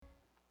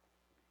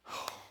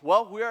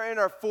Well, we are in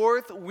our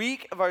fourth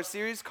week of our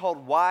series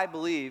called Why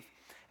Believe.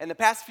 And the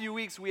past few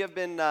weeks, we have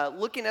been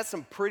looking at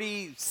some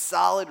pretty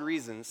solid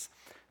reasons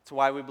to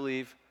why we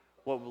believe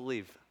what we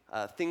believe.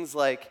 Things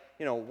like,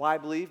 why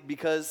believe?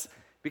 Because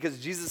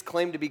Jesus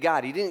claimed to be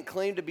God. He didn't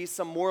claim to be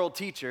some moral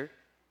teacher,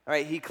 all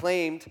right? He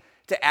claimed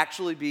to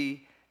actually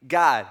be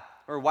God.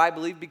 Or why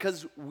believe?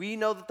 Because we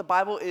know that the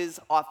Bible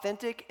is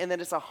authentic and that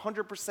it's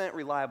 100%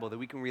 reliable, that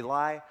we can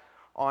rely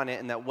on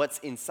it, and that what's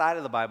inside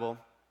of the Bible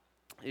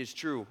is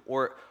true.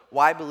 Or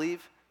why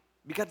believe?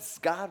 Because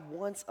God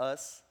wants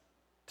us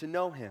to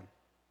know Him.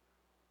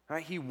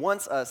 Right? He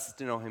wants us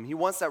to know Him. He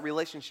wants that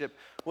relationship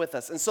with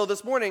us. And so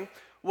this morning,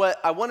 what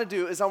I want to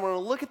do is I want to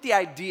look at the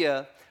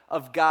idea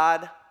of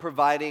God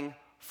providing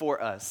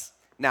for us.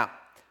 Now,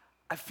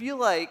 I feel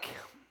like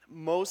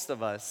most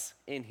of us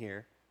in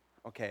here,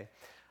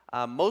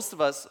 most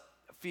of us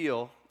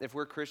feel, if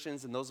we're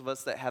Christians and those of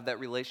us that have that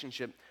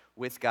relationship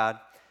with God,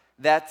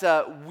 that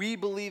we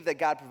believe that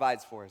God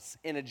provides for us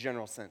in a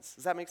general sense.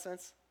 Does that make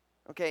sense?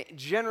 Okay,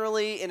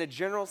 generally, in a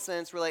general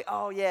sense, we're like,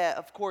 oh yeah,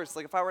 of course.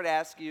 Like if I were to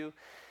ask you,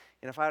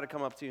 and if I were to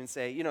come up to you and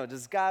say,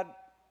 does God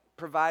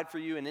provide for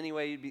you in any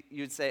way,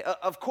 you'd say,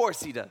 of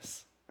course He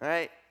does. All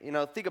right?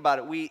 Think about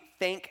it. We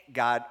thank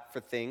God for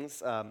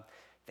things.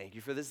 Thank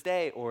you for this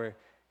day, or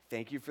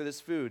thank you for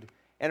this food.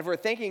 And if we're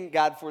thanking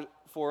God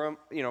for him,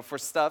 for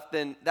stuff,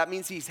 then that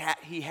means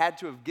He had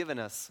to have given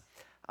us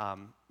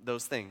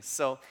those things.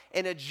 So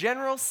in a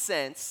general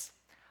sense,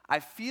 I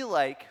feel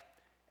like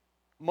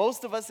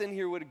most of us in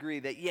here would agree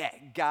that, yeah,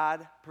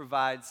 God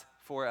provides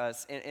for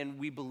us, and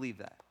we believe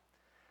that.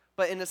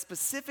 But in a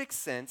specific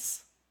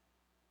sense,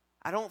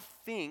 I don't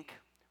think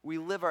we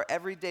live our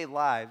everyday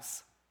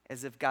lives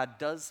as if God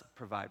does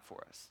provide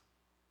for us.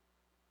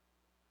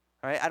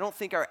 All right? I don't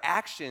think our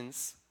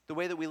actions, the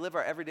way that we live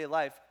our everyday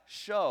life,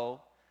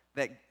 show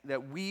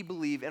that we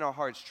believe in our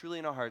hearts, truly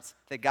in our hearts,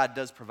 that God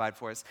does provide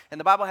for us. And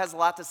the Bible has a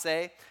lot to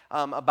say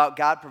about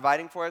God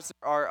providing for us.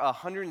 There are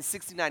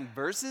 169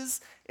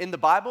 verses in the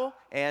Bible,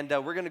 and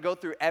we're going to go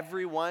through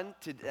every one.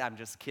 I'm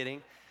just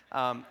kidding.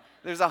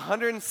 There's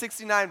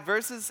 169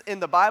 verses in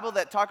the Bible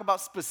that talk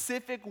about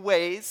specific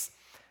ways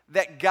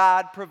that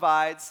God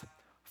provides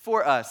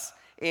for us.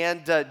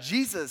 And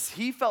Jesus,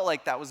 He felt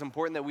like that was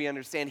important that we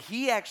understand.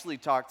 He actually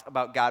talked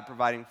about God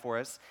providing for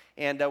us.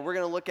 And we're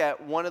going to look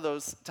at one of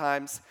those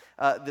times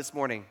this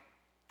morning.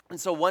 And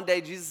so one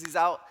day, Jesus, He's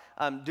out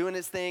doing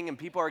His thing, and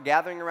people are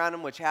gathering around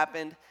Him, which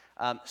happened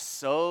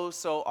so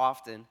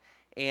often.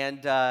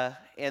 And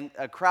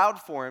a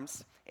crowd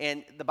forms,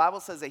 and the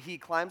Bible says that He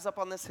climbs up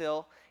on this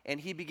hill, and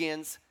He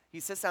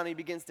sits down and He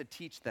begins to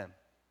teach them,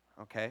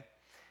 okay?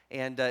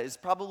 And it's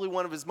probably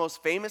one of His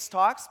most famous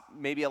talks.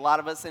 Maybe a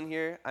lot of us in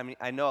here,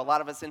 I know a lot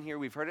of us in here,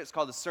 we've heard it. It's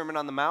called the Sermon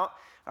on the Mount.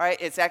 All right,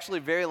 it's actually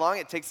very long.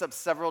 It takes up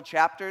several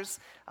chapters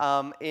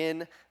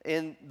in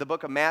the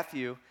book of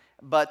Matthew.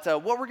 But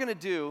what we're going to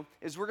do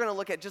is we're going to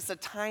look at just a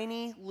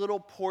tiny little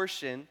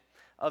portion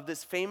of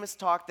this famous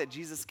talk that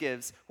Jesus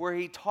gives, where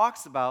He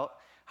talks about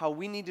how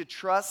we need to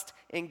trust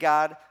in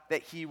God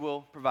that He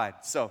will provide.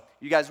 So,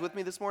 you guys with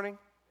me this morning?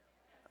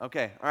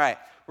 Okay, all right.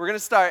 We're going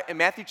to start in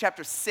Matthew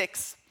chapter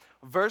 6,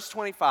 verse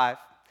 25,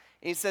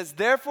 and He says,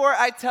 "Therefore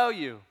I tell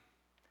you,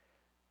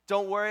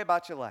 don't worry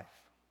about your life."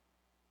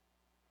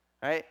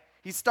 All right?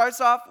 He starts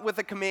off with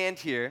a command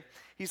here.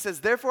 He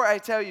says, "Therefore I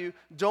tell you,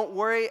 don't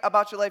worry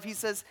about your life." He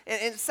says,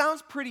 and it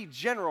sounds pretty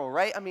general,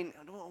 right? I mean,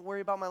 don't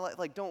worry about my life.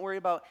 Like, don't worry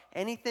about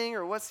anything,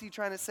 or what's He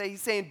trying to say?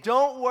 He's saying,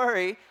 don't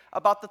worry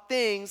about the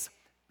things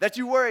that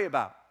you worry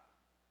about.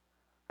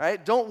 All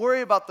right? Don't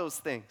worry about those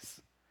things.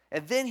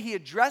 And then He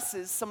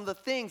addresses some of the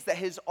things that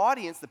His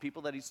audience, the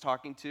people that He's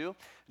talking to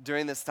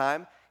during this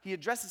time, He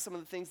addresses some of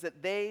the things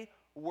that they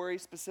worry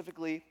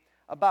specifically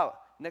about.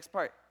 Next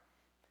part.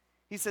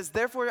 He says,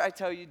 "Therefore I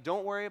tell you,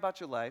 don't worry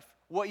about your life,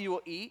 what you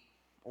will eat,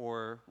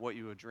 or what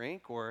you will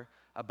drink, or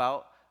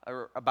about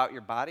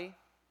your body,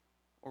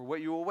 or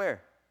what you will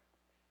wear."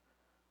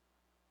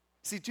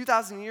 See,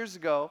 2,000 years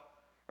ago,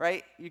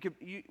 right,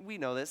 we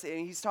know this,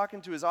 and He's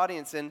talking to His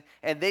audience, and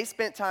they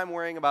spent time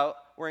worrying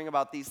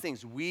about these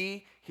things.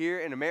 We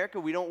here in America,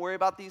 we don't worry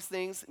about these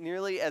things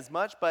nearly as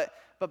much, but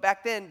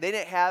back then, they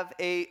didn't have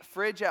a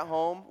fridge at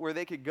home where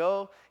they could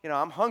go,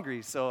 I'm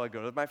hungry, so I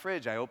go to my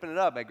fridge, I open it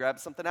up, I grab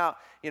something out,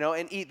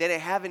 and eat. They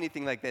didn't have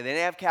anything like that. They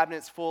didn't have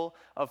cabinets full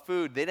of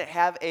food. They didn't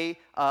have a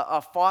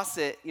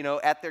faucet,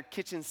 at their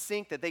kitchen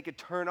sink that they could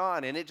turn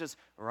on, and it just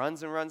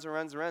runs and runs and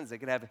runs and runs. They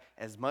could have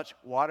as much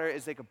water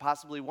as they could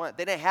possibly want.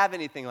 They didn't have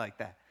anything like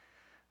that,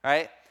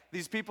 right?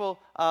 These people,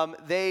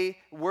 they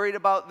worried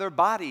about their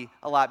body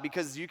a lot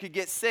because you could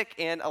get sick,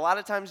 and a lot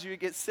of times you would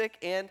get sick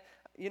and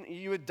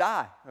you would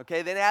die, okay?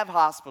 They didn't have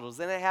hospitals.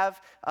 They didn't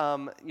have,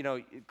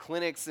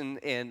 clinics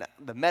and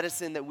the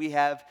medicine that we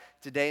have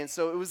today, and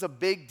so it was a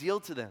big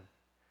deal to them.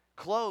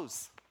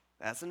 Clothes,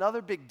 that's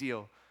another big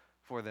deal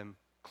for them.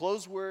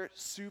 Clothes were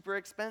super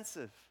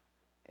expensive,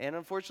 and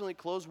unfortunately,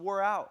 clothes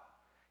wore out.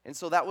 And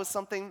so that was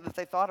something that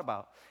they thought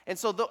about. And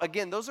so,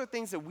 again, those are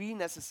things that we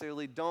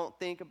necessarily don't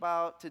think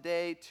about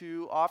today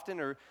too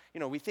often, or,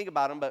 we think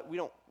about them, but we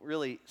don't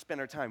really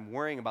spend our time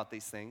worrying about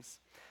these things.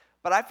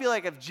 But I feel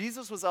like if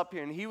Jesus was up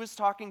here and he was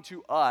talking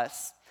to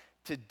us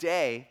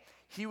today,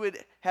 he would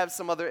have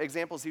some other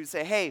examples. He would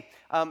say, hey,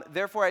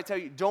 therefore I tell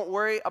you, don't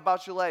worry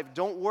about your life.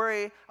 Don't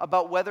worry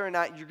about whether or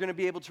not you're going to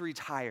be able to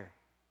retire.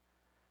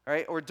 All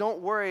right? Or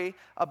don't worry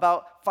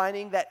about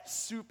finding that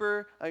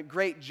super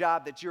great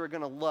job that you're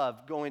going to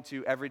love going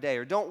to every day.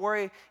 Or don't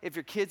worry if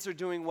your kids are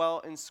doing well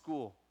in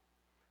school.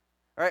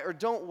 All right? Or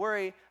don't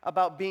worry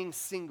about being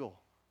single.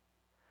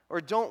 Or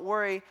don't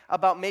worry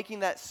about making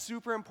that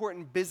super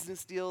important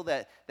business deal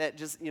that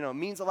just,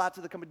 means a lot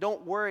to the company.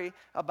 Don't worry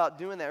about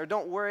doing that. Or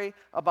don't worry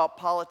about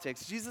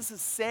politics. Jesus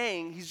is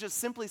saying, he's just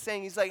simply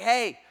saying, he's like,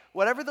 hey,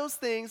 whatever those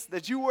things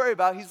that you worry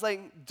about, he's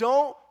like,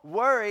 don't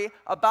worry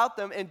about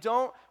them and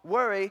don't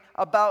worry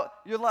about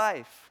your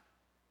life.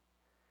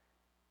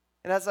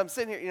 And as I'm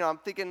sitting here, I'm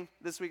thinking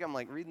this week, I'm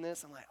like reading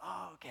this, I'm like,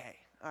 oh, okay.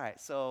 All right,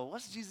 so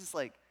what's Jesus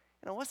like,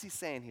 what's he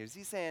saying here? Is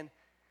he saying,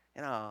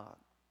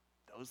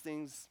 those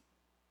things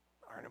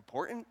aren't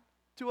important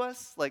to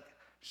us? Like,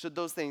 should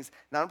those things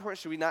not important?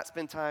 Should we not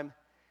spend time,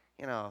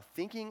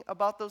 thinking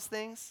about those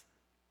things?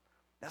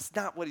 That's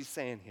not what he's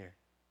saying here.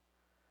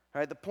 All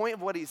right, the point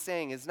of what he's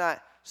saying is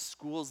not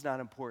school's not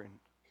important,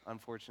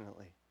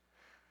 unfortunately.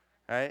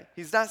 All right?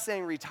 He's not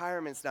saying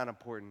retirement's not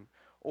important,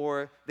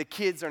 or the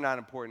kids are not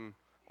important,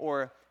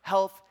 or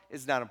health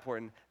is not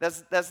important.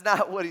 That's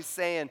not what he's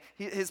saying.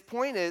 His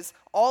point is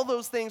all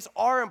those things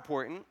are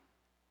important,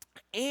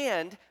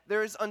 and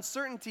there is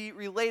uncertainty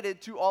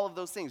related to all of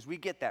those things. We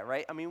get that,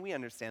 right? I mean, we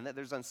understand that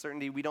there's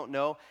uncertainty. We don't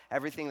know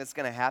everything that's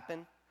going to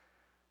happen,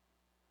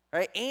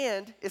 right?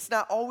 And it's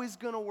not always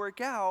going to work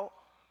out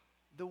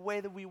the way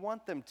that we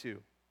want them to,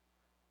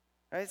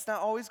 right? It's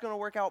not always going to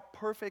work out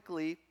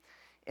perfectly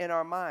in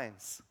our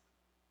minds,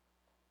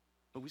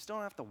 but we still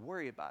don't have to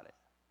worry about it.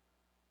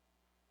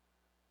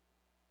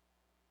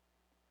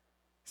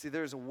 See,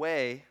 there's a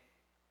way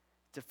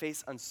to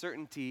face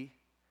uncertainty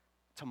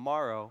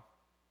tomorrow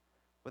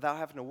without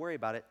having to worry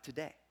about it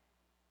today.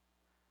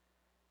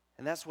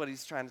 And that's what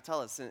he's trying to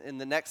tell us. In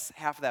the next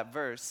half of that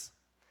verse,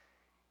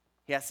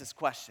 he asks this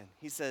question.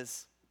 He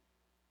says,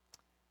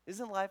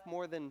 isn't life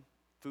more than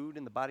food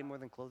and the body more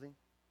than clothing?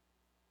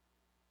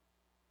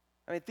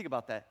 I mean, think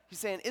about that. He's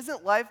saying,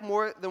 isn't life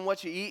more than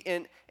what you eat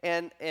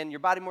and your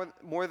body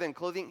more than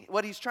clothing?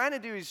 What he's trying to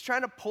do, he's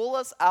trying to pull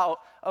us out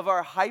of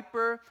our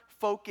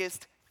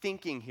hyper-focused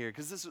thinking here,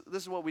 because this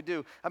is what we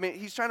do. I mean,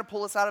 he's trying to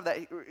pull us out of that.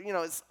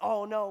 It's,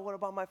 oh no, what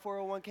about my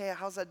 401k?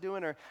 How's that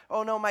doing? Or,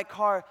 oh no, my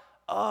car,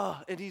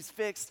 and he's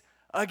fixed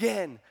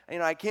again.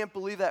 I can't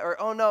believe that.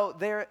 Or, oh no,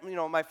 they're,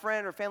 my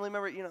friend or family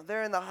member,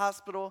 they're in the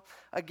hospital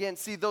again.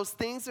 See, those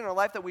things in our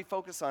life that we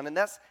focus on, and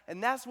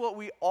that's what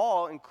we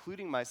all,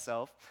 including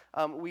myself,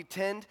 we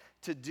tend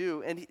to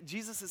do. And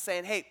Jesus is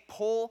saying, hey,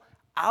 pull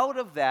out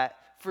of that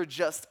for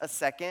just a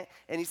second.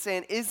 And he's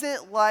saying,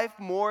 isn't life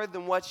more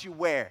than what you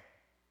wear?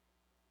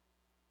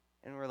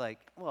 And we're like,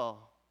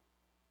 well,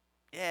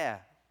 yeah,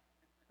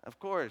 of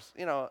course,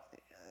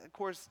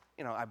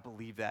 I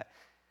believe that.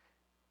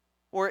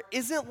 Or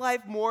isn't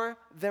life more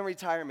than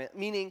retirement?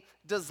 Meaning,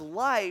 does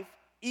life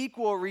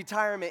equal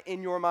retirement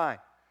in your mind?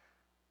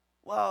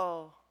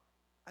 Well,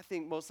 I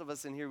think most of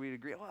us in here would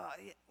agree, well,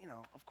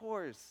 of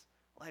course,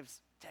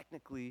 life's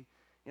technically,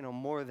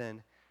 more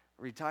than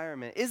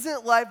retirement.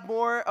 Isn't life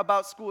more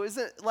about school?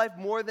 Isn't life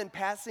more than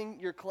passing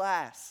your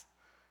class?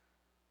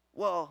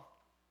 Well,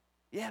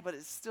 yeah, but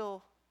it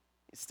still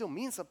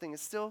means something.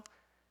 It's still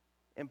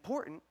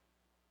important.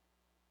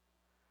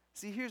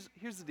 See,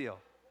 here's the deal.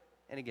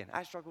 And again,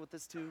 I struggle with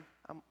this too.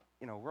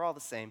 We're all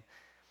the same.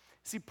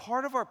 See,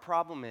 part of our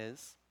problem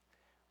is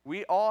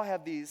we all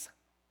have these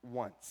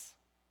wants.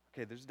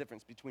 Okay, there's a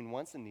difference between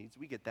wants and needs.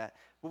 We get that.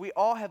 But we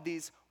all have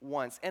these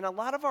wants. And a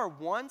lot of our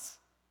wants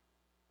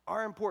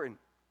are important.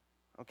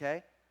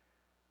 Okay?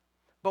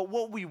 But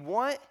what we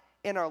want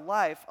in our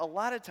life, a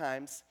lot of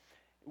times,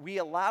 we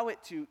allow it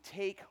to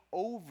take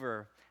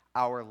over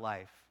our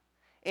life.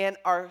 And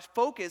our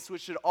focus,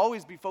 which should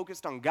always be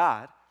focused on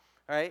God,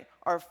 right?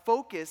 Our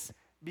focus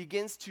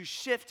begins to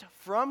shift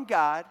from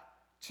God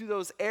to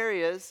those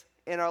areas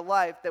in our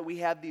life that we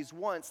have these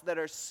wants that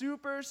are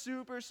super,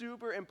 super,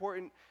 super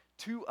important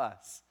to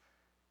us.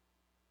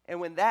 And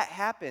when that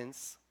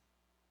happens,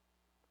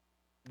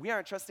 we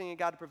aren't trusting in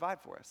God to provide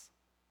for us.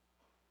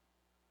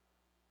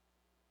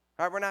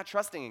 All right, we're not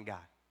trusting in God.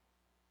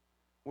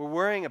 We're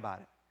worrying about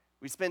it.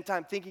 We spend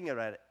time thinking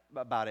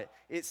about it.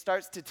 It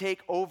starts to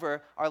take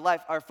over our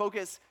life. Our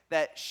focus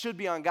that should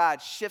be on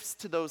God shifts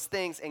to those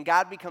things, and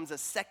God becomes a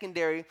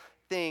secondary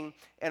thing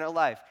in our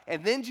life.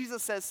 And then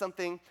Jesus says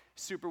something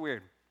super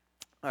weird.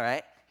 All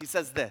right? He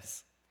says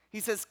this.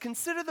 He says,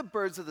 consider the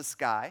birds of the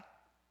sky.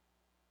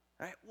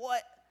 All right?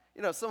 What?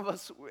 Some of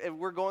us, if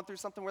we're going through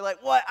something, we're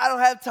like, what? I don't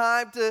have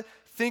time to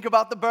think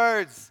about the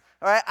birds.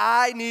 All right,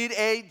 I need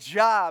a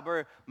job,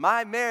 or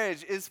my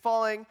marriage is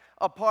falling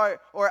apart,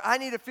 or I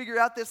need to figure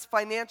out this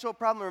financial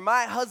problem, or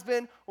my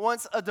husband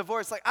wants a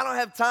divorce. Like, I don't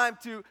have time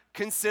to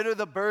consider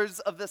the birds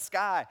of the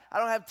sky. I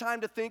don't have time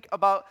to think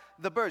about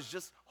the birds.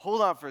 Just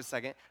hold on for a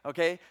second,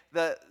 okay?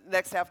 The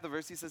next half of the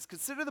verse, he says,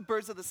 consider the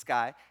birds of the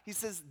sky. He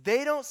says,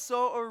 they don't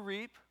sow or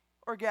reap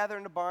or gather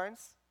into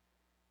barns,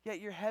 yet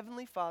your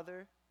heavenly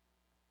Father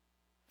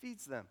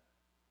feeds them.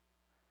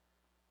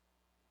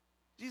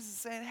 Jesus is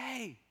saying,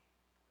 hey,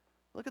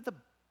 look at the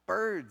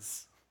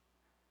birds.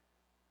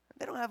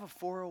 They don't have a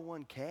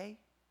 401k,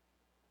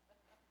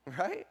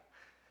 right?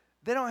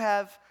 They don't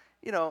have,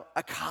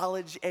 a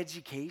college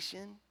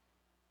education.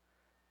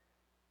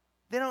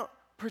 They don't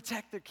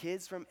protect their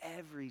kids from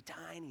every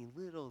tiny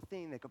little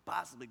thing that could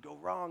possibly go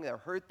wrong or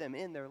hurt them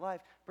in their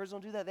life. Birds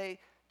don't do that. They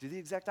do the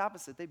exact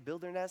opposite. They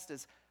build their nest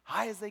as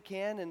high as they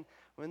can, and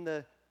when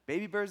the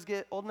baby birds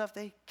get old enough,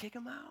 they kick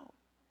them out,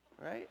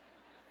 right?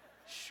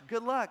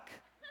 Good luck.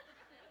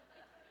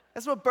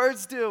 That's what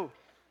birds do.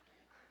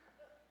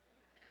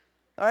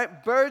 All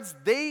right, birds,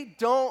 they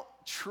don't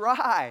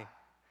try.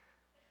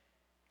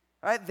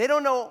 All right, they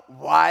don't know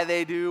why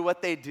they do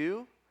what they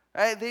do.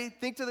 All right, they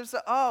think to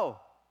themselves,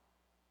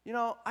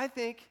 I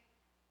think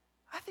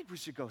we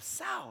should go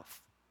south.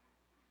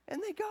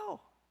 And they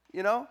go,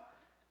 They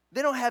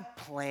don't have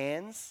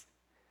plans.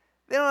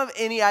 They don't have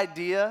any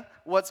idea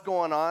what's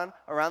going on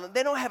around them.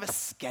 They don't have a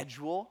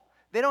schedule.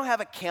 They don't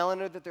have a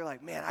calendar that they're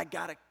like, man, I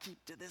got to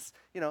keep to this.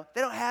 They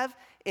don't have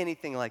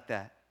anything like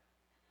that.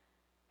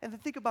 And then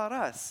think about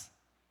us.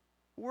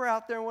 We're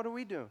out there, and what are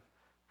we doing?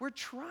 We're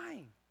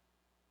trying.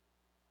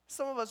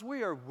 Some of us,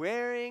 we are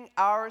wearing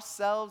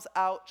ourselves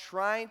out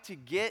trying to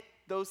get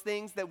those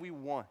things that we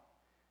want.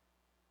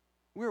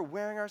 We're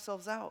wearing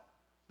ourselves out.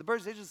 The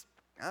birds, they just,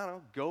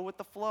 go with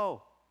the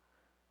flow.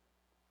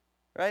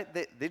 Right?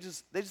 They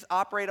just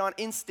operate on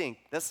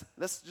instinct. That's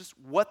just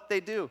what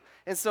they do.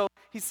 And so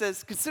he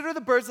says, consider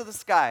the birds of the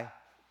sky.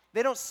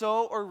 They don't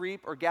sow or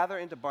reap or gather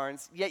into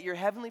barns, yet your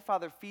heavenly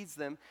Father feeds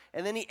them.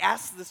 And then he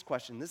asks this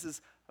question. This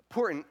is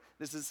important.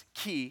 This is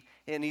key.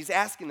 And he's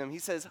asking them, he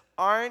says,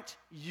 aren't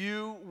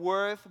you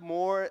worth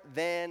more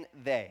than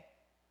they?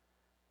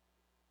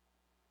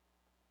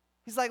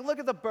 He's like, look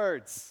at the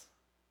birds.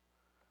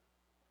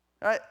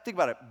 All right, think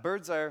about it.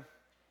 Birds they're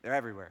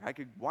everywhere. I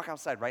could walk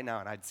outside right now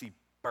and I'd see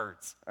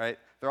birds, all right?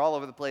 They're all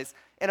over the place.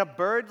 And a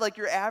bird, like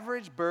your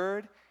average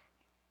bird,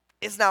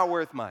 is not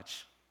worth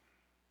much,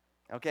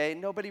 okay?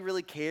 Nobody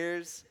really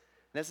cares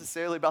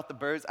necessarily about the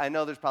birds. I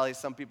know there's probably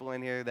some people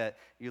in here that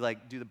you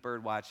do the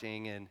bird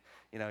watching and,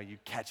 you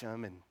catch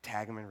them and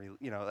tag them and,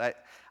 I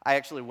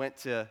actually went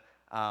to,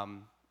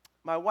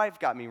 my wife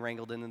got me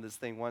wrangled into this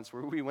thing once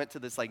where we went to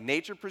this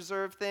nature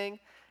preserve thing,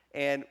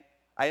 and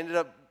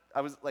I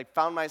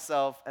found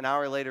myself an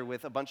hour later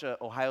with a bunch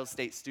of Ohio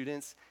State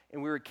students,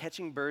 and we were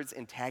catching birds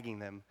and tagging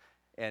them,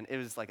 and it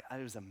was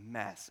a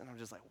mess, and I'm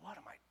just like, what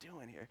am I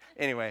doing here?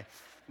 Anyway,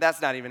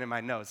 that's not even in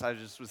my notes. I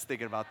just was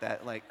thinking about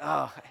that,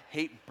 I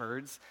hate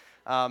birds.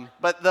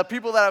 But the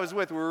people that I was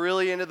with were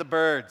really into the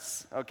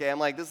birds, okay? I'm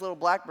like, this little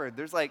blackbird,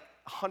 there's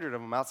 100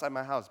 of them outside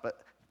my house,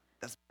 but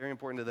that's very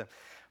important to them.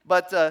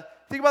 But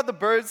think about the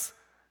birds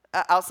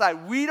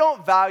outside. We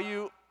don't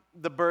value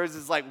the birds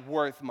as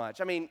worth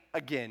much. I mean,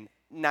 again,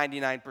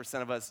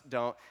 99% of us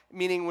don't.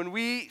 Meaning when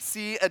we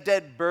see a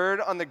dead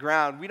bird on the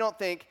ground, we don't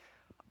think,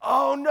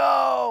 oh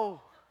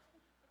no,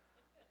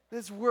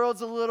 this world's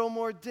a little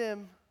more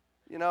dim,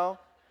 We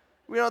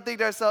don't think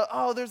to ourselves,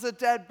 oh, there's a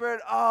dead bird.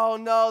 Oh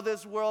no,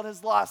 this world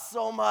has lost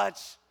so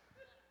much.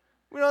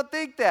 We don't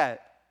think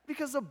that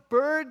because a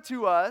bird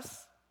to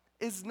us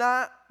is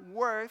not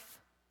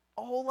worth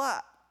a whole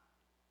lot.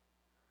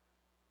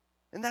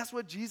 And that's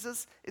what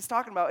Jesus is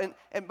talking about.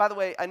 And by the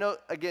way, I know,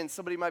 again,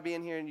 somebody might be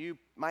in here and you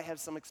might have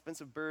some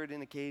expensive bird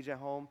in a cage at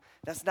home.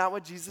 That's not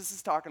what Jesus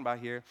is talking about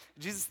here.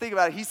 Jesus, think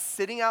about it. He's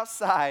sitting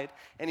outside,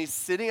 and he's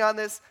sitting on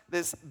this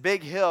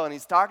big hill, and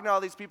he's talking to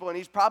all these people, and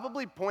he's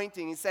probably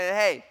pointing. He's saying,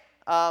 hey,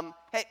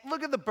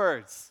 look at the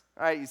birds.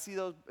 All right, you see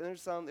those?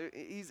 There's some.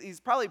 He's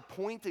probably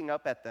pointing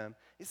up at them.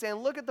 He's saying,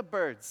 look at the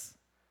birds.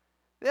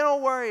 They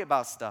don't worry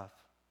about stuff.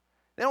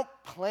 They don't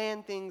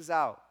plan things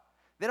out.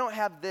 They don't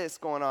have this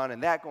going on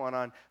and that going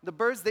on. The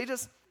birds, they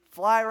just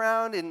fly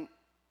around and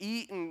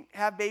eat and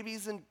have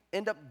babies and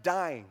end up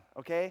dying,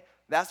 okay?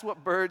 That's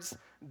what birds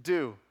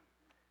do.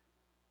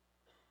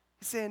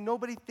 He's saying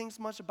nobody thinks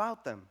much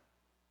about them.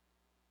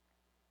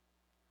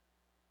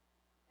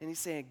 And he's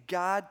saying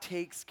God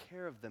takes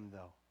care of them,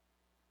 though.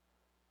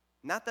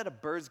 Not that a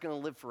bird's going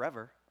to live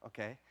forever,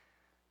 okay?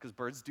 Because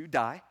birds do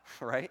die,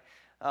 right?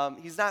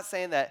 He's not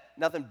saying that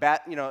nothing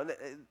bad,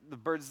 the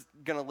bird's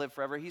going to live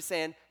forever. He's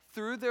saying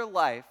through their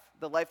life,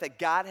 the life that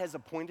God has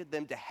appointed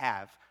them to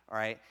have, all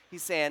right,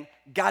 he's saying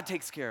God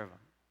takes care of them.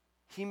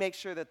 He makes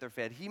sure that they're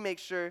fed. He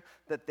makes sure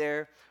that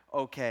they're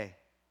okay.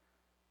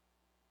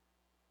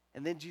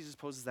 And then Jesus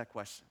poses that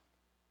question.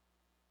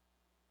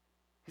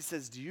 He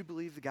says, do you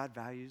believe that God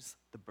values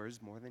the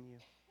birds more than you?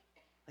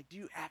 Do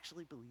you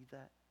actually believe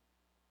that?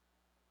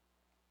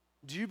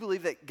 Do you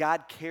believe that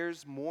God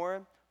cares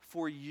more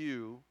for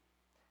you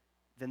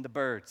than the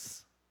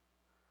birds.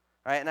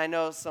 All right, and I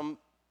know some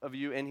of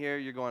you in here,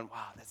 you're going,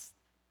 wow, that's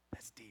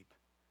deep.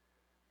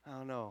 I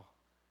don't know.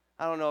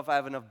 I don't know if I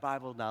have enough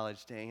Bible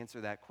knowledge to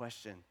answer that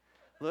question.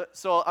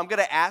 So I'm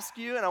going to ask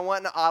you, and I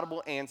want an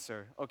audible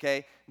answer,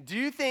 okay? Do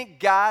you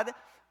think God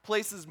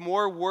places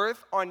more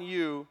worth on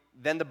you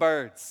than the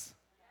birds?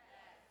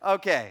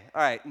 Okay,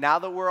 all right. Now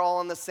that we're all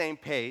on the same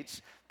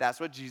page,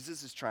 that's what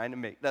Jesus is trying to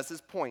make. That's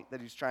his point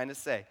that he's trying to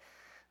say,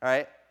 all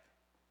right?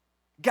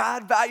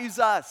 God values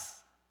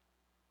us.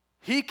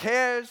 He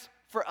cares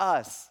for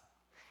us.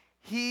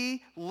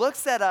 He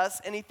looks at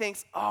us and he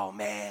thinks, oh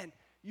man,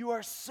 you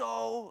are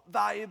so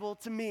valuable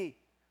to me.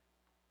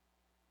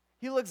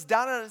 He looks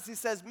down on us, he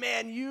says,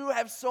 man, you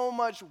have so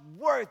much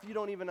worth you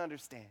don't even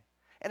understand.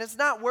 And it's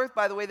not worth,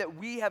 by the way, that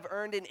we have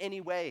earned in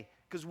any way,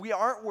 because we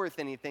aren't worth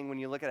anything when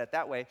you look at it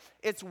that way.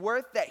 It's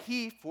worth that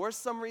he, for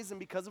some reason,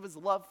 because of his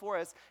love for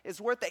us,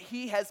 it's worth that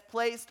he has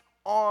placed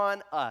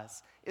on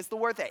us. It's the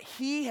worth that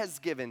he has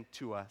given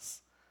to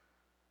us.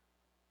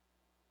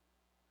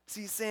 So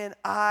he's saying,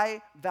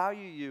 I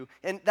value you.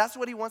 And that's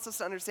what he wants us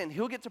to understand.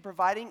 He'll get to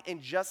providing in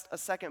just a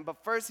second.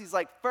 But first, he's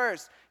like,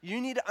 first,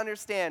 you need to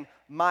understand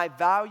my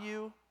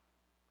value,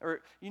 or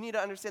you need to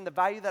understand the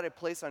value that I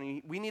place on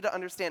you. We need to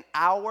understand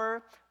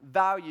our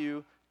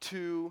value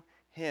to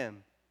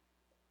him.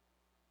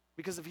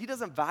 Because if he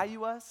doesn't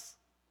value us,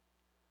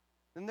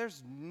 then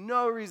there's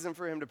no reason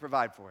for him to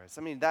provide for us.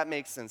 I mean, that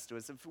makes sense to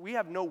us. If we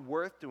have no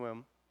worth to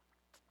him,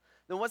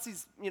 then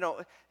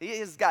he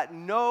has got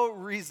no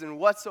reason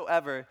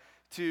whatsoever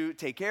to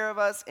take care of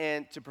us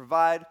and to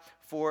provide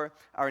for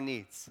our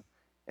needs.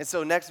 And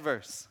so next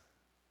verse,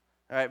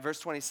 all right, verse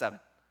 27.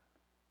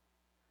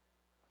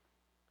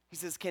 He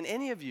says, can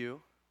any of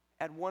you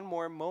add one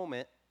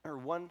moment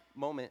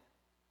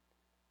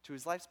to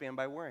his lifespan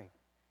by worrying?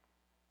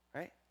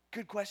 Right?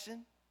 Good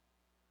question.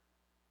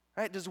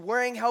 Right? Does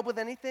worrying help with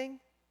anything?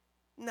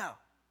 No.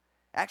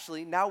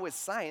 Actually, now with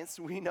science,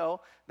 we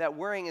know that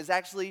worrying is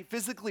actually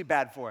physically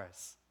bad for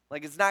us.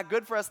 Like, it's not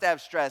good for us to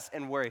have stress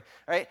and worry,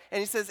 right? And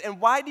he says,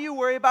 and why do you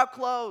worry about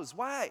clothes?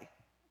 Why?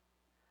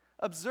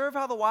 Observe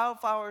how the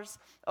wildflowers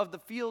of the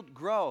field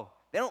grow.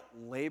 They don't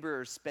labor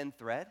or spin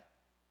thread.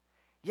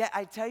 Yet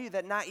I tell you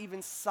that not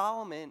even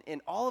Solomon in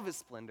all of his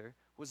splendor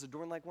was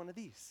adorned like one of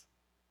these.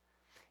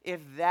 If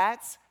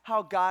that's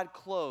how God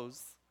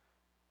clothes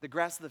the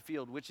grass of the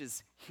field, which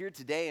is here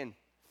today and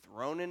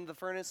thrown into the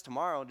furnace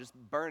tomorrow, just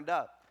burned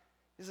up.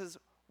 He says,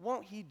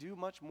 won't he do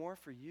much more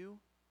for you?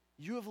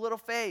 You have little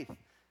faith.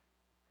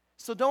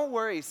 So don't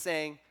worry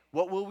saying,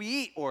 what will we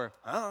eat? Or,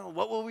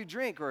 what will we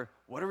drink? Or,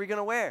 what are we going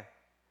to wear?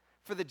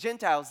 For the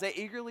Gentiles, they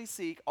eagerly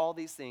seek all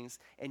these things,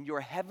 and your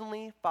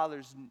heavenly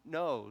Father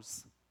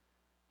knows,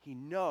 he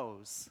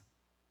knows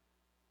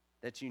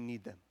that you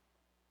need them.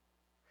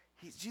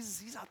 Jesus,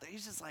 he's out there.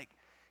 He's just like,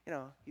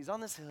 he's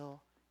on this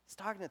hill. He's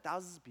talking to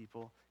thousands of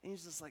people, and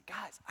he's just like,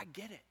 guys, I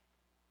get it.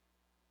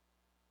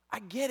 I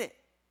get it.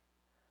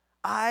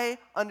 I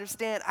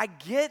understand. I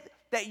get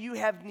that you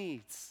have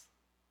needs.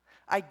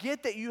 I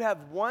get that you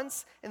have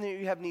wants and that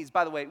you have needs.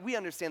 By the way, we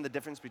understand the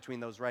difference between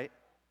those, right?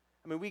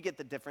 I mean, we get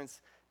the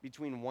difference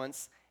between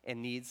wants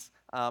and needs.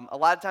 A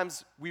lot of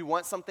times we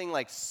want something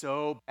like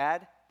so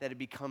bad that it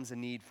becomes a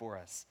need for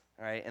us,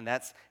 all right? And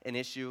that's an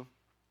issue.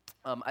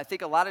 I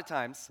think a lot of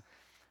times,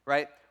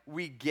 right,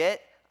 we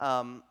get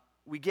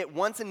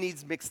wants and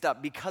needs mixed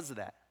up because of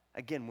that.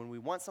 Again, when we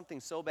want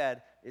something so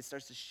bad, it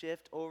starts to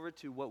shift over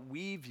to what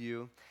we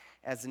view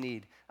as a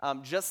need.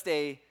 For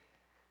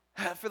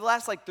the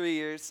last 3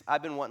 years,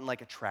 I've been wanting a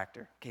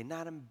tractor. Okay,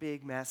 not a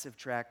big, massive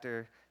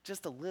tractor,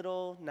 just a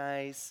little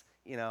nice,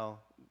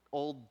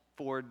 old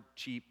Ford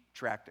cheap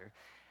tractor.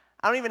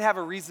 I don't even have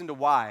a reason to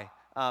why,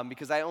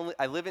 because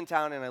I live in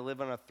town and I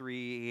live on a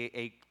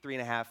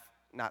 3.5,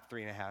 not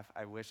 3.5.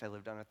 I wish I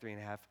lived on a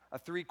 3.5, a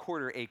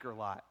 3/4 acre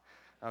lot.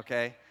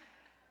 Okay.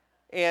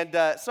 And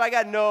so I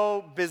got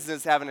no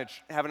business having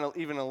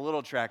even a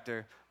little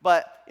tractor.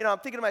 But, I'm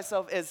thinking to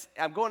myself, as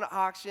I'm going to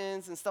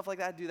auctions and stuff like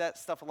that, I do that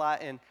stuff a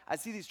lot, and I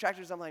see these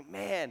tractors, I'm like,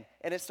 man,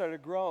 and it started to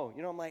grow.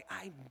 I'm like,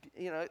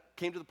 it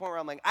came to the point where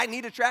I'm like, I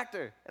need a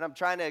tractor. And I'm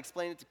trying to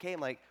explain it to Kay.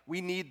 I'm like,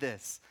 we need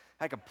this.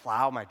 I could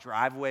plow my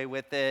driveway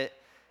with it.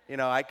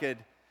 I could,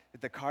 if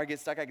the car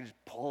gets stuck, I could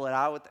just pull it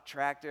out with the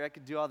tractor. I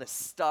could do all this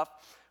stuff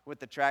with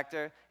the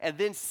tractor. And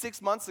then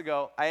 6 months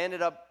ago, I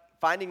ended up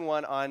finding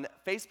one on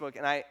Facebook,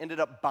 and I ended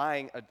up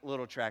buying a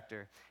little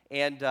tractor.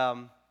 And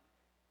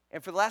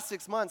for the last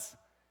 6 months,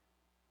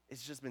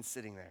 it's just been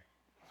sitting there.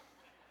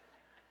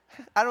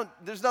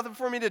 There's nothing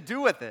for me to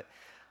do with it.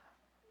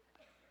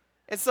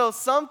 And so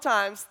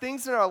sometimes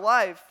things in our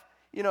life,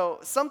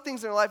 some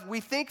things in our life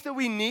we think that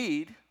we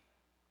need,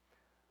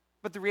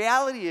 but the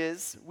reality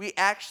is we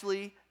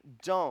actually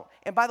don't.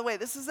 And by the way,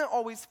 this isn't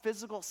always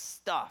physical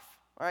stuff.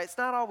 All right, it's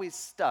not always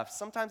stuff.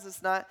 Sometimes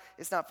it's not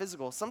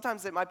physical.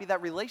 Sometimes it might be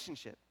that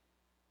relationship.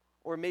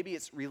 Or maybe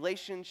it's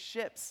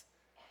relationships.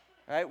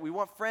 All right, we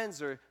want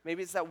friends, or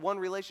maybe it's that one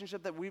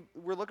relationship that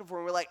we're looking for,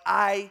 and we're like,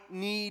 I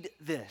need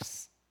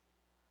this.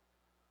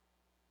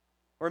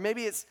 Or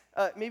maybe it's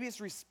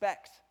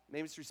respect.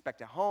 Maybe it's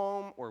respect at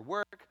home or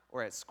work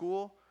or at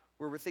school,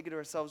 where we're thinking to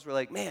ourselves, we're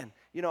like, man,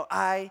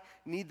 I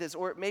need this.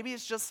 Or maybe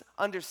it's just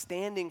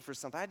understanding for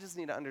something. I just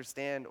need to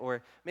understand.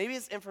 Or maybe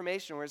it's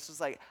information where it's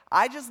just like,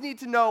 I just need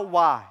to know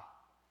why.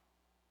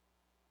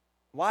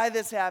 Why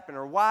this happened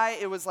or why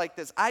it was like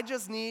this. I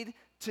just need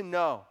to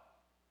know.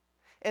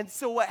 And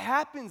so what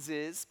happens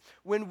is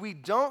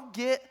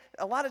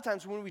a lot of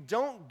times when we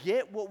don't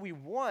get what we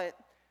want,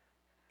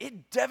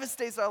 it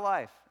devastates our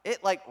life.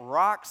 It like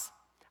rocks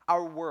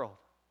our world.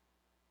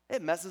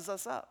 It messes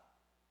us up.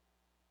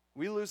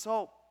 We lose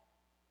hope.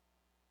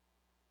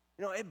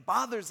 It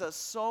bothers us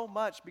so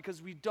much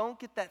because we don't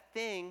get that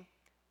thing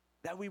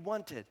that we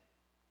wanted.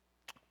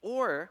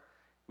 Or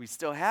we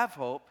still have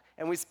hope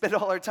and we spend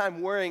all our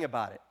time worrying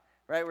about it,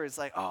 right? Where it's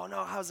like, oh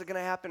no, how's it going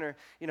to happen? Or,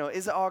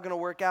 is it all going to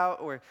work out?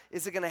 Or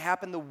is it going to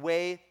happen the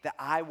way that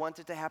I want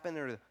it to happen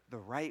or the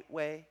right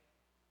way?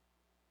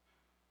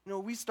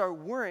 We start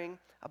worrying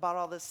about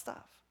all this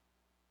stuff.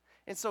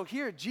 And so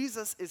here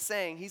Jesus is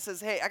saying, he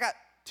says, hey, I got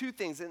two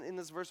things in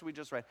this verse we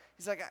just read.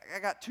 He's like, I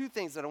got two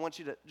things that I want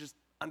you to just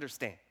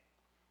understand.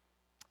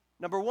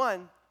 Number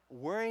one,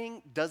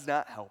 worrying does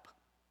not help.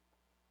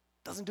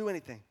 Doesn't do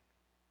anything.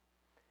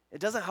 It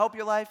doesn't help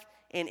your life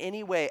in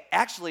any way.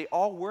 Actually,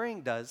 all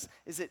worrying does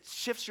is it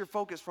shifts your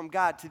focus from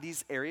God to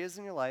these areas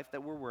in your life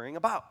that we're worrying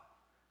about.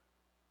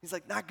 He's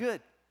like, not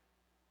good.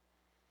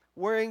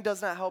 Worrying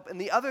does not help.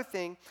 And the other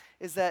thing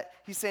is that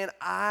he's saying,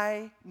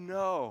 I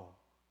know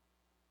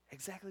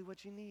exactly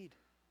what you need.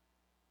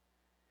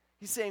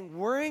 He's saying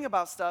worrying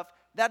about stuff,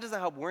 that doesn't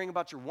help. Worrying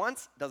about your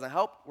wants doesn't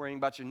help. Worrying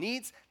about your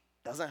needs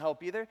doesn't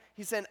help either.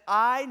 He's saying,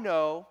 I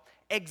know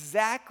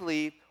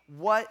exactly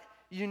what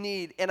you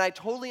need. And I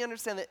totally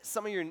understand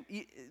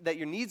that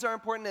your needs are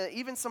important, and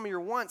even some of your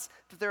wants,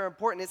 that they're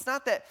important. It's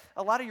not that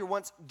a lot of your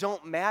wants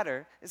don't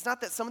matter. It's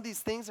not that some of these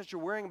things that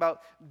you're worrying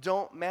about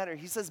don't matter.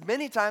 He says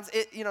many times,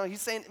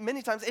 he's saying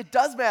many times it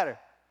does matter.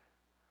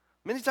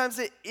 Many times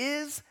it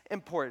is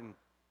important.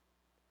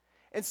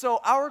 And so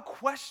our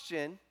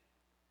question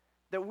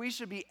that we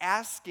should be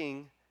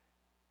asking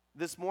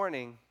this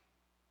morning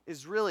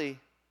is really,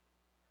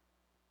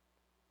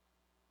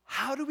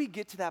 how do we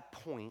get to that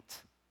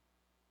point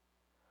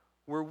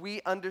where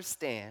we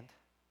understand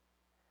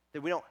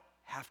that we don't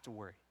have to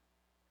worry?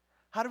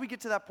 How do we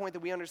get to that point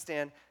that we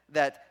understand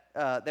that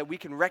we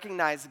can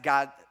recognize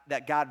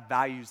that God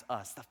values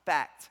us, the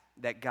fact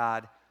that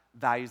God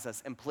values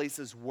us and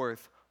places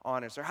worth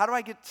on us? Or how do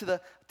I get to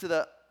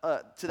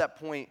that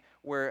point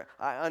where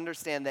I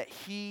understand that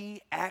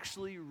He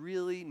actually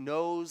really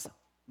knows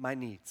my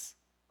needs?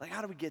 Like,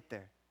 how do we get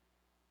there?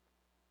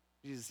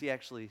 Jesus, He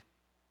actually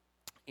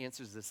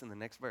answers this in the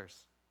next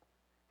verse.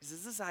 He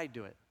says, this is how you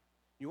do it.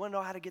 You want to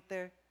know how to get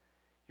there?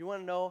 You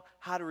want to know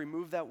how to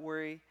remove that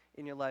worry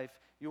in your life?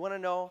 You want to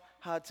know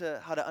how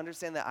to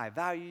understand that I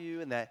value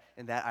you and that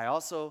I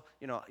also,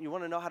 you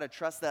want to know how to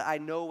trust that I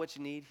know what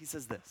you need? He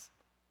says this,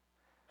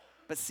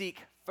 but seek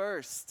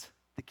first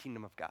the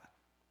kingdom of God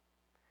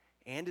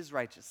and His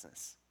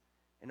righteousness,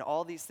 and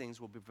all these things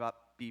will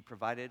be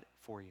provided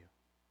for you.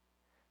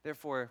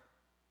 Therefore,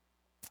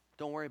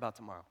 don't worry about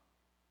tomorrow,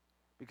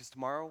 because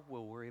tomorrow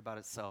will worry about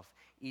itself.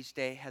 Each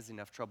day has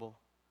enough trouble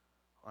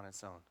on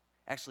its own.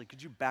 Actually,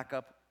 could you back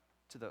up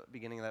to the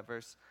beginning of that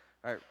verse?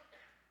 All right,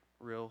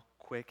 real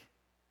quick.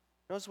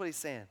 Notice what he's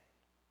saying.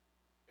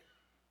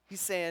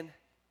 He's saying,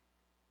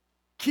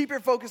 keep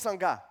your focus on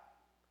God.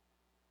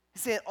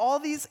 He's saying all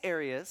these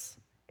areas,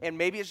 and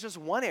maybe it's just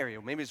one area.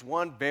 Maybe it's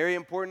one very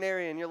important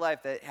area in your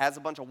life that has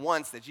a bunch of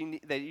wants that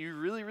you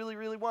really, really,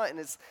 really want, and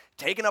it's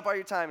taking up all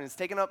your time, and it's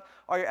taking up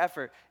all your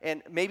effort.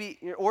 And maybe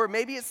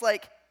it's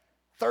like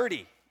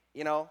 30,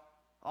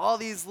 all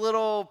these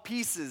little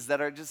pieces that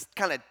are just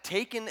kind of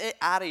taking it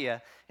out of you.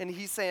 And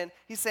he's saying,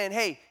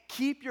 hey,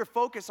 keep your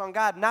focus on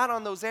God, not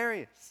on those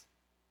areas.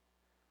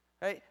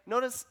 Right?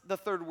 Notice the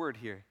third word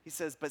here. He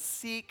says, but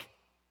seek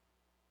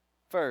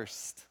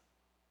first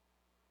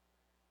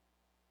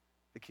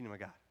the kingdom of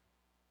God.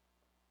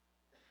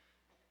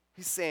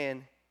 He's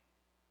saying,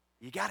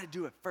 you got to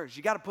do it first.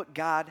 You got to put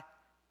God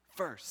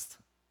first.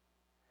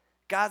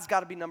 God's got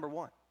to be number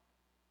one.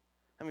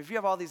 I mean, if you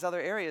have all these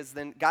other areas,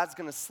 then God's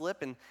going to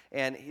slip and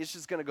it's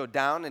just going to go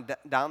down and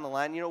down the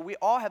line. We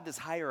all have this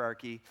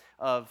hierarchy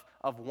of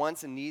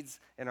wants and needs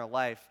in our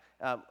life,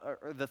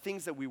 or the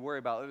things that we worry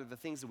about, or the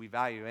things that we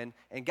value.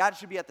 And God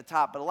should be at the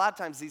top, but a lot of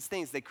times these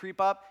things, they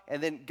creep up,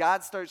 and then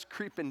God starts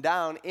creeping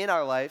down in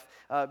our life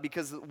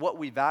because of what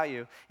we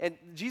value. And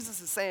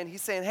Jesus is saying,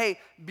 he's saying, hey,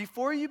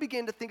 before you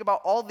begin to think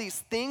about all these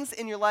things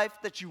in your life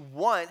that you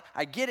want,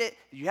 I get it,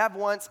 you have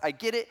wants, I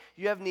get it,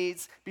 you have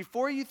needs.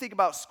 Before you think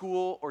about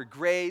school or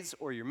grades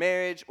or your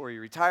marriage or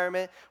your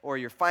retirement or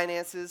your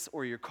finances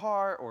or your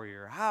car or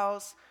your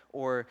house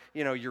or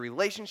your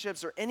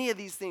relationships or any of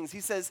these things, he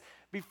says,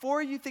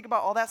 before you think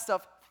about all that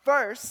stuff,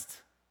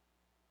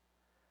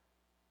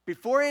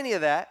 before any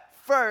of that,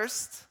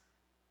 first,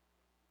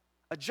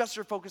 adjust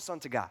your focus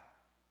onto God.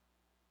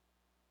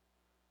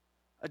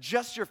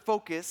 Adjust your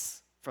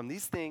focus from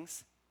these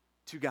things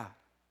to God.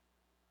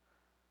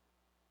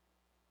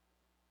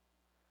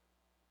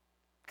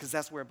 because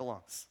that's where it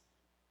belongs.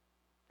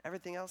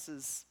 Everything else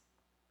is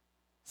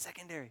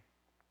secondary.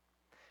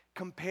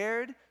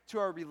 Compared to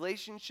our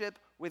relationship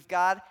with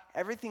God,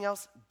 everything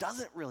else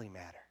doesn't really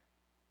matter.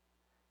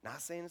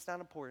 Not saying it's not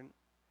important,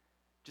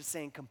 just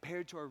saying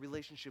compared to our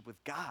relationship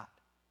with God,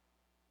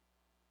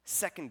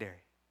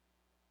 secondary.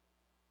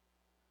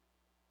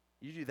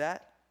 You do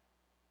that,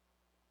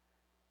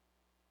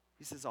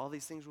 he says all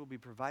these things will be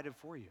provided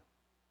for you.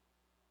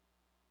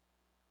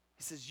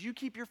 He says, you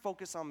keep your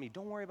focus on me.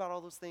 Don't worry about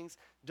all those things.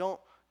 Don't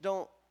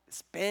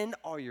spend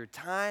all your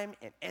time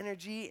and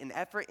energy and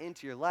effort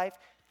into your life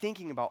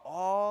thinking about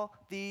all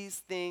these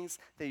things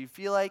that you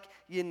feel like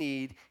you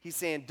need. He's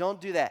saying, don't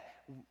do that.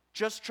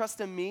 Just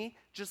trust in me.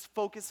 Just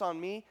focus on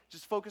me.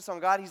 Just focus on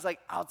God. He's like,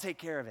 I'll take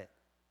care of it.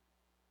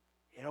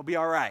 It'll be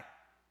all right.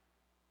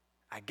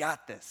 I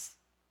got this.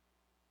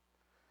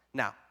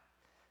 Now,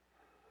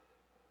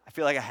 I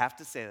feel like I have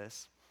to say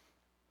this.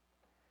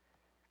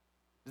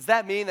 Does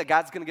that mean that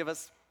God's going to give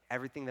us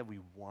everything that we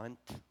want?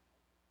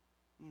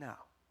 No.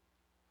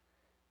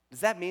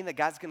 Does that mean that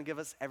God's going to give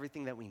us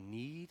everything that we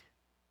need?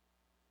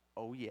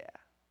 Oh, yeah.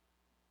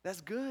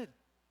 That's good.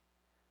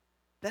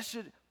 That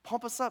should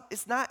pump us up.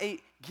 It's not a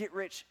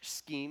get-rich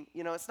scheme.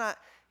 It's not,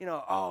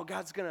 oh,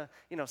 God's going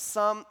to,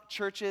 some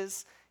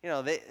churches,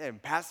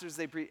 and pastors,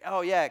 they preach,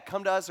 oh, yeah,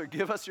 come to us or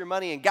give us your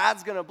money, and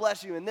God's going to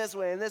bless you in this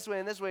way, and this way,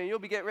 and this way, and you'll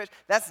be getting rich.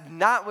 That's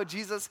not what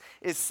Jesus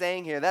is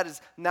saying here. That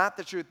is not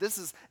the truth. This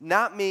does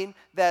not mean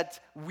that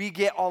we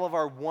get all of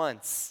our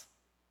wants.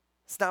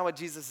 It's not what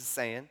Jesus is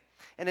saying.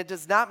 And it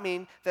does not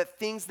mean that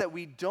things that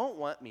we don't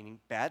want, meaning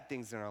bad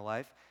things in our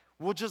life,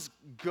 will just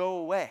go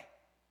away.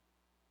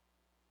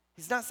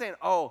 He's not saying,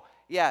 oh,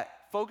 yeah,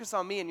 focus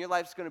on me and your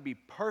life's going to be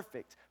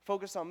perfect.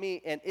 Focus on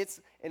me and it's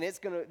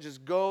going to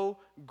just go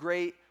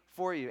great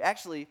for you.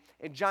 Actually,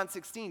 in John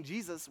 16,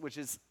 Jesus, which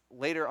is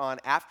later on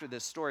after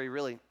this story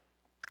really,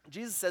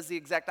 Jesus says the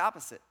exact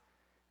opposite.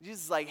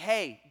 Jesus is like,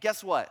 hey,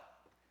 guess what?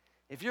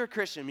 If you're a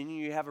Christian, meaning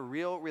you have a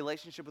real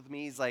relationship with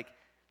me, he's like,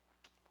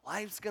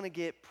 life's going to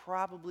get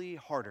probably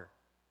harder.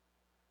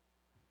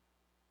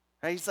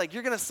 Right? He's like,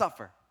 you're going to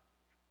suffer.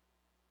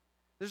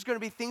 There's going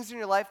to be things in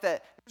your life there's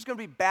going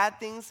to be bad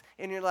things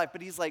in your life.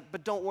 But he's like,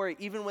 but don't worry.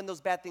 Even when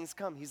those bad things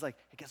come, he's like,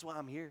 hey, guess what?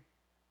 I'm here.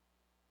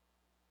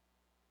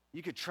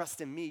 You can trust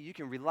in me. You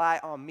can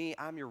rely on me.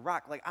 I'm your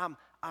rock. Like, I'm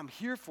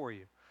here for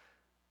you.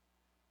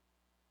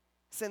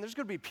 He's saying there's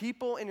going to be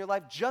people in your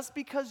life, just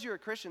because you're a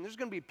Christian, there's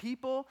going to be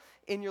people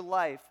in your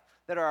life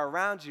that are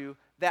around you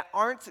that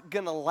aren't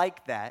going to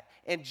like that.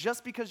 And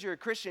just because you're a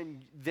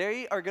Christian,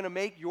 they are going to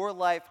make your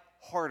life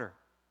harder.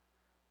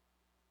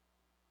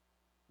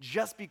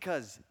 Just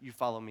because you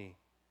follow me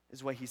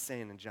is what he's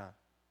saying in John.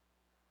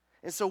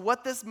 And so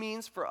what this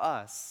means for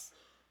us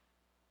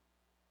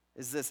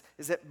is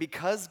that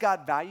because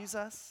God values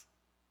us,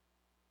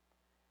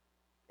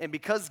 and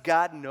because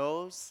God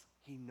knows,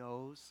 he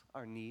knows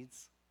our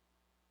needs,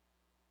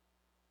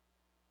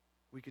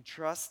 we could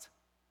trust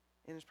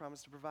in his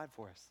promise to provide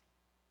for us.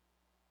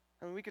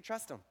 I mean, we could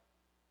trust him.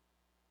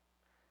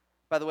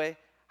 By the way,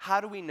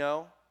 how do we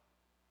know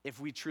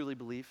if we truly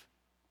believe?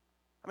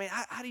 I mean,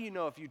 how do you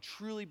know if you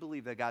truly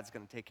believe that God's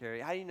going to take care of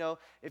you? How do you know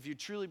if you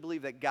truly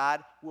believe that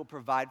God will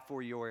provide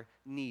for your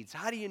needs?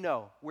 How do you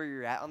know where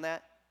you're at on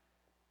that?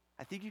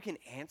 I think you can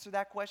answer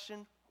that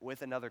question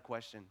with another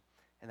question,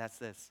 and that's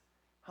this.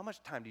 How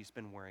much time do you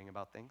spend worrying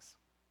about things?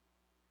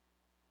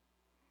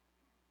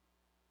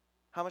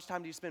 How much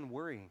time do you spend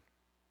worrying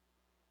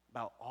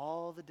about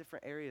all the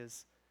different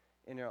areas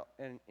in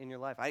your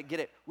life? I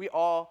get it. We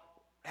all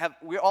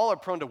are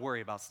prone to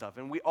worry about stuff,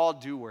 and we all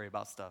do worry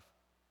about stuff.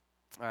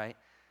 All right?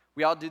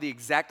 We all do the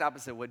exact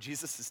opposite of what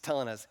Jesus is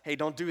telling us. Hey,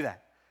 don't do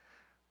that.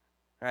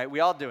 All right? We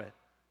all do it.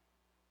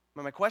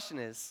 But my question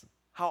is,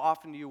 how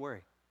often do you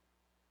worry?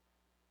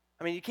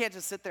 I mean, you can't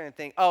just sit there and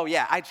think, oh,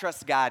 yeah, I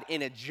trust God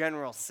in a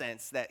general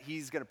sense that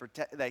he's going to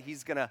protect, that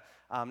he's going to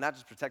not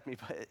just protect me,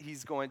 but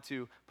he's going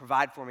to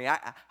provide for me.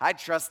 I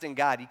trust in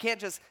God. You can't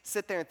just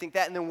sit there and think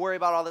that and then worry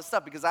about all this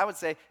stuff, because I would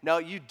say, no,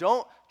 you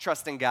don't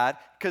trust in God,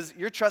 because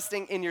you're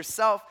trusting in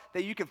yourself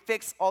that you can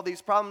fix all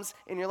these problems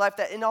in your life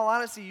that, in all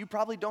honesty, you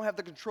probably don't have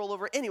the control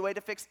over anyway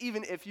to fix,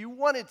 even if you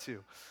wanted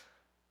to.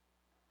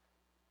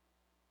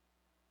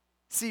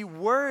 See,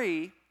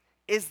 worry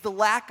is the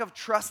lack of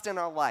trust in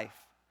our life.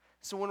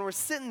 So when we're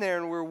sitting there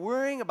and we're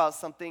worrying about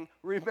something,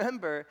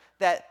 remember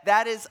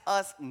that is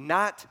us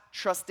not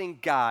trusting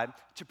God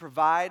to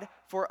provide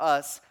for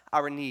us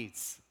our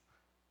needs.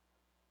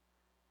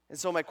 And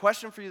so my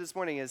question for you this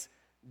morning is,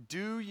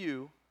 do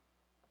you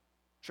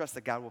trust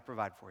that God will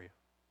provide for you?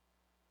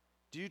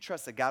 Do you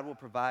trust that God will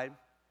provide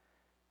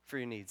for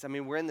your needs? I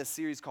mean, we're in this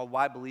series called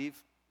Why Believe.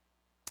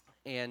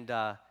 And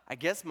I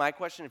guess my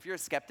question, if you're a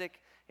skeptic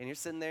and you're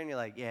sitting there and you're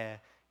like, yeah,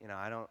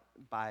 I don't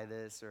buy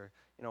this, or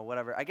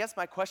whatever. I guess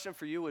my question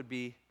for you would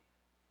be,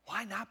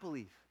 why not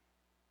believe?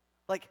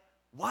 Like,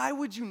 why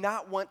would you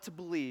not want to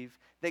believe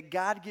that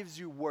God gives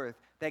you worth,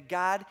 that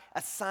God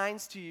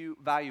assigns to you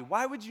value?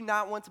 Why would you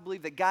not want to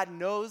believe that God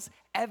knows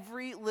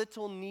every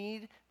little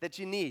need that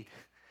you need?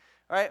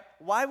 All right?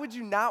 Why would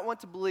you not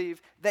want to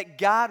believe that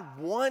God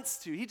wants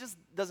to? He just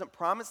doesn't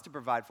promise to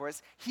provide for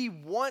us. He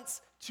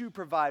wants to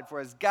provide for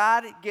us.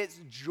 God gets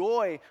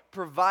joy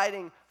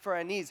providing for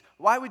our needs.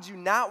 Why would you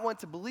not want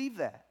to believe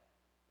that?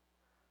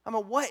 I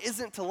mean, what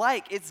isn't to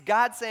like? It's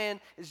God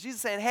saying, it's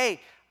Jesus saying, hey,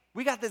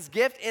 we got this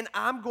gift and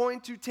I'm going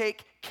to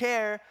take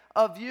care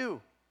of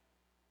you.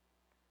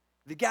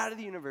 The God of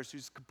the universe,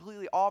 who's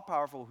completely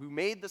all-powerful, who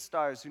made the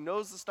stars, who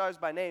knows the stars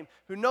by name,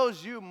 who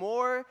knows you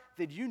more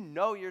than you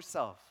know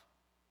yourself.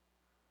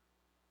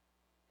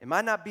 It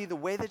might not be the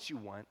way that you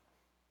want.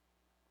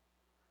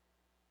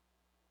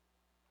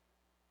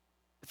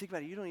 But think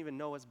about it, you don't even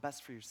know what's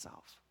best for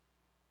yourself.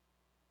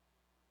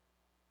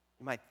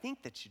 You might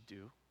think that you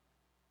do,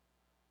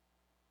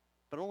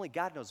 but only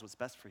God knows what's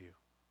best for you.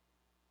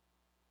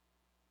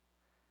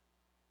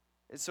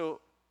 And so,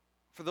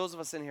 for those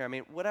of us in here, I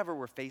mean, whatever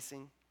we're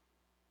facing,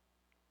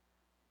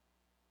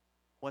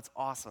 what's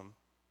awesome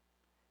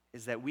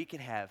is that we can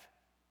have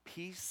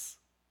peace,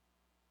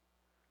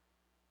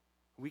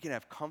 we can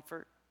have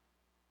comfort,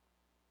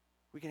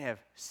 we can have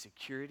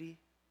security,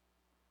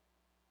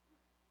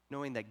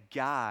 knowing that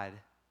God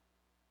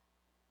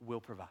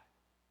will provide.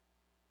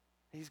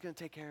 He's going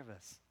to take care of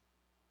us.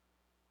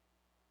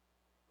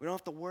 We don't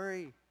have to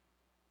worry.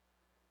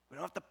 We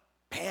don't have to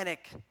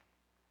panic.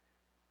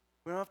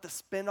 We don't have to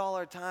spend all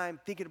our time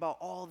thinking about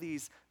all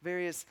these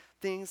various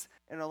things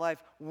in our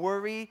life.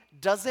 Worry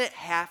doesn't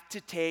have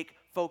to take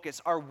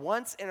focus. Our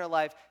wants in our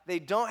life, they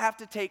don't have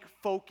to take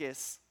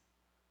focus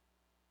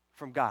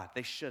from God.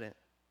 They shouldn't.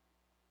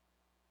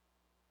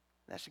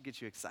 That should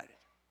get you excited.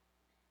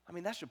 I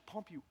mean, that should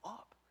pump you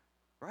up,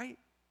 right?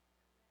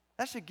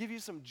 That should give you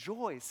some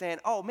joy, saying,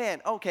 "Oh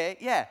man, okay,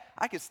 yeah,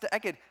 I could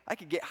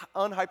get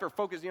unhyper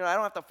focused. You know, I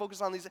don't have to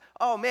focus on these.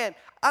 Oh man,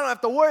 I don't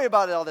have to worry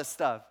about all this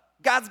stuff.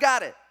 God's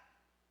got it.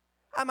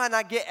 I might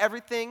not get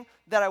everything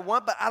that I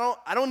want, but I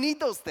don't need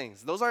those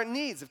things. Those aren't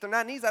needs. If they're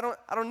not needs, I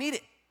don't need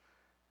it.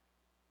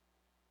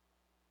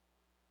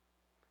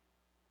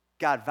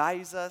 God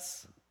values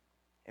us,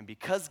 and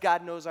because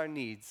God knows our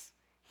needs,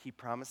 He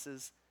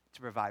promises to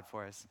provide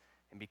for us.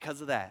 And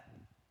because of that,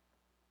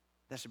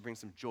 that should bring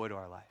some joy to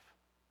our life.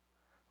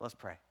 Let's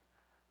pray.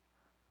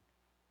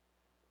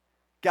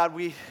 God,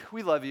 we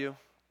love you.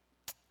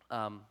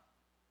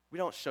 We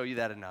don't show you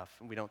that enough,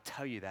 and we don't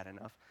tell you that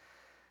enough.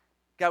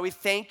 God, we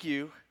thank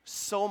you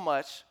so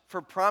much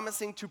for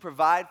promising to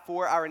provide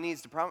for our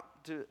needs,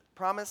 to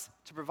promise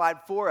to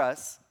provide for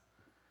us.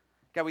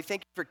 God, we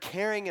thank you for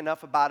caring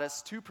enough about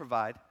us to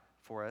provide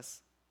for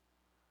us.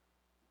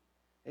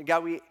 And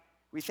God, we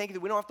thank you that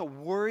we don't have to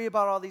worry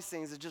about all these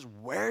things. It just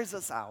wears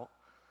us out.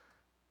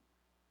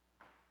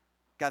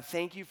 God,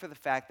 thank you for the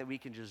fact that we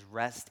can just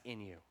rest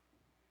in you.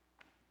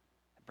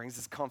 It brings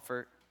us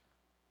comfort.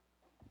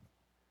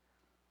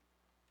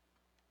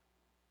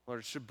 Lord,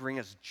 it should bring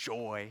us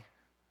joy.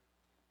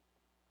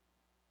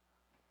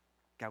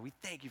 God, we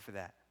thank you for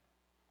that.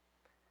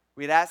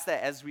 We'd ask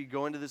that as we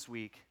go into this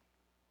week,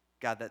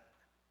 God,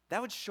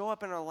 that would show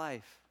up in our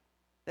life.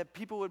 That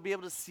people would be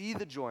able to see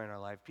the joy in our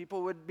life.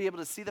 People would be able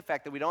to see the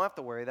fact that we don't have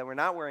to worry, that we're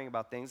not worrying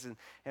about things,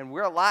 and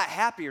we're a lot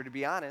happier, to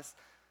be honest,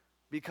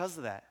 because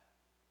of that.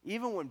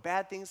 Even when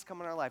bad things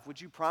come in our life, would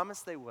you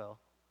promise they will?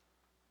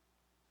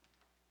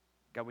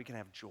 God, we can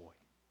have joy.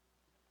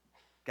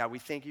 God, we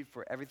thank you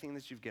for everything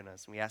that you've given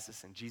us, and we ask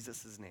this in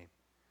Jesus' name.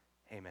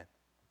 Amen.